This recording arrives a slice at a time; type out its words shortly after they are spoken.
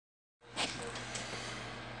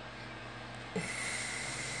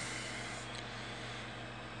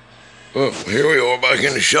Well, here we are back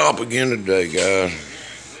in the shop again today, guys.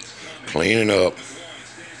 Cleaning up.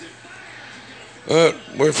 But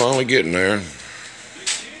we're finally getting there.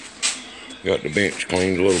 Got the bench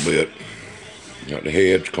cleaned a little bit. Got the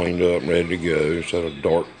heads cleaned up and ready to go. Set of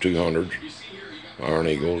dark 200s. Iron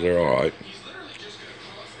Eagles, they're alright.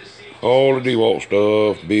 All the DeWalt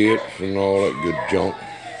stuff, bits, and all that good junk.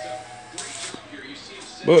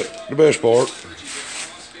 But the best part,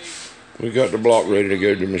 we got the block ready to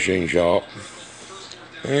go to the machine shop.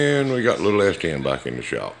 And we got little S10 back in the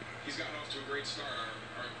shop.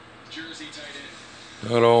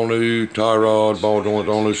 Got all new tie rod, ball joints,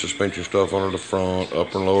 all new suspension stuff under the front,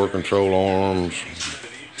 upper and lower control arms.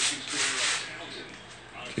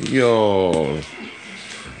 Y'all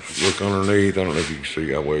look underneath. I don't know if you can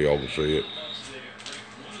see how well y'all can see it.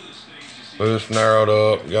 But it's narrowed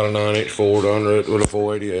up. Got a 9-inch Ford under it with a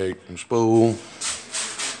 488 and spool,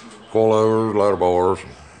 coilovers, ladder bars.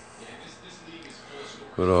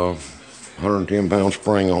 With a 110-pound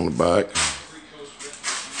spring on the back.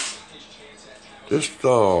 This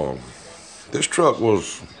truck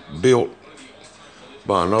was built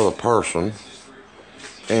by another person,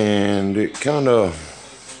 and it kind of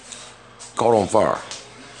caught on fire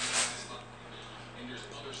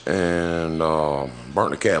and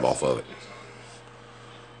burnt the cab off of it.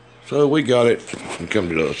 So we got it and come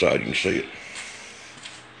to the other side. You can see it.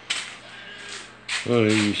 So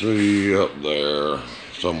you can see up there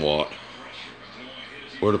somewhat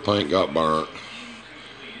where the paint got burnt.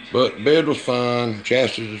 But bed was fine,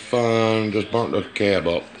 chassis was fine, just burnt the cab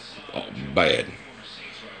up bad.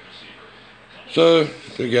 So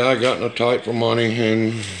the guy got in a tight for money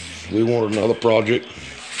and we wanted another project.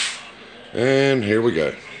 And here we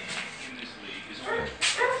go.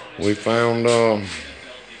 We found a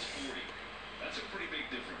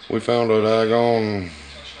daggone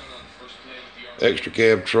extra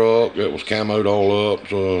cab truck that was camoed all up,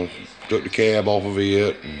 so took the cab off of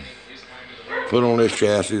it and put on this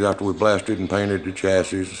chassis after we blasted and painted the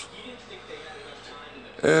chassis.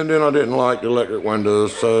 And then I didn't like the electric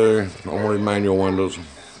windows, so I wanted manual windows.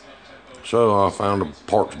 So I found a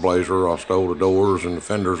parts blazer I stole the doors and the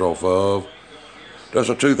fenders off of. That's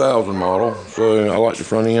a 2000 model, so I like the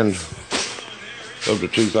front end of the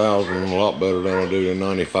 2000 a lot better than I do the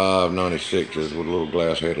 95, 96s with little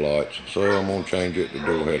glass headlights. So I'm gonna change it to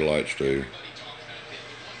dual headlights too.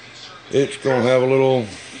 It's gonna have a little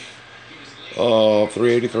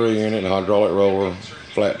 383 in it, hydraulic roller,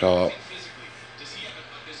 flat top,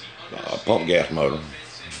 pump gas motor.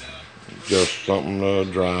 Just something to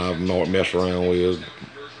drive, mess around with,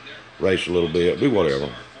 race a little bit, do whatever.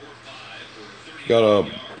 Got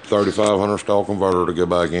a 3500 stall converter to go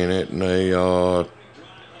back in it, and a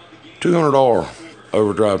 200R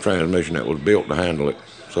overdrive transmission that was built to handle it.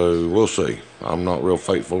 So we'll see. I'm not real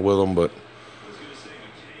faithful with them, but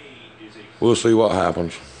we'll see what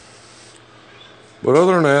happens. But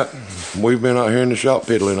other than that, we've been out here in the shop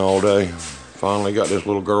piddling all day. Finally got this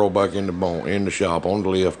little girl back in the shop on the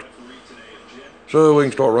lift, so we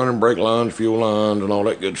can start running brake lines, fuel lines, and all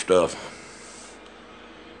that good stuff.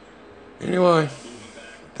 Anyway,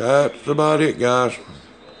 that's about it, guys.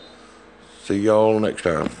 See y'all next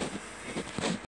time.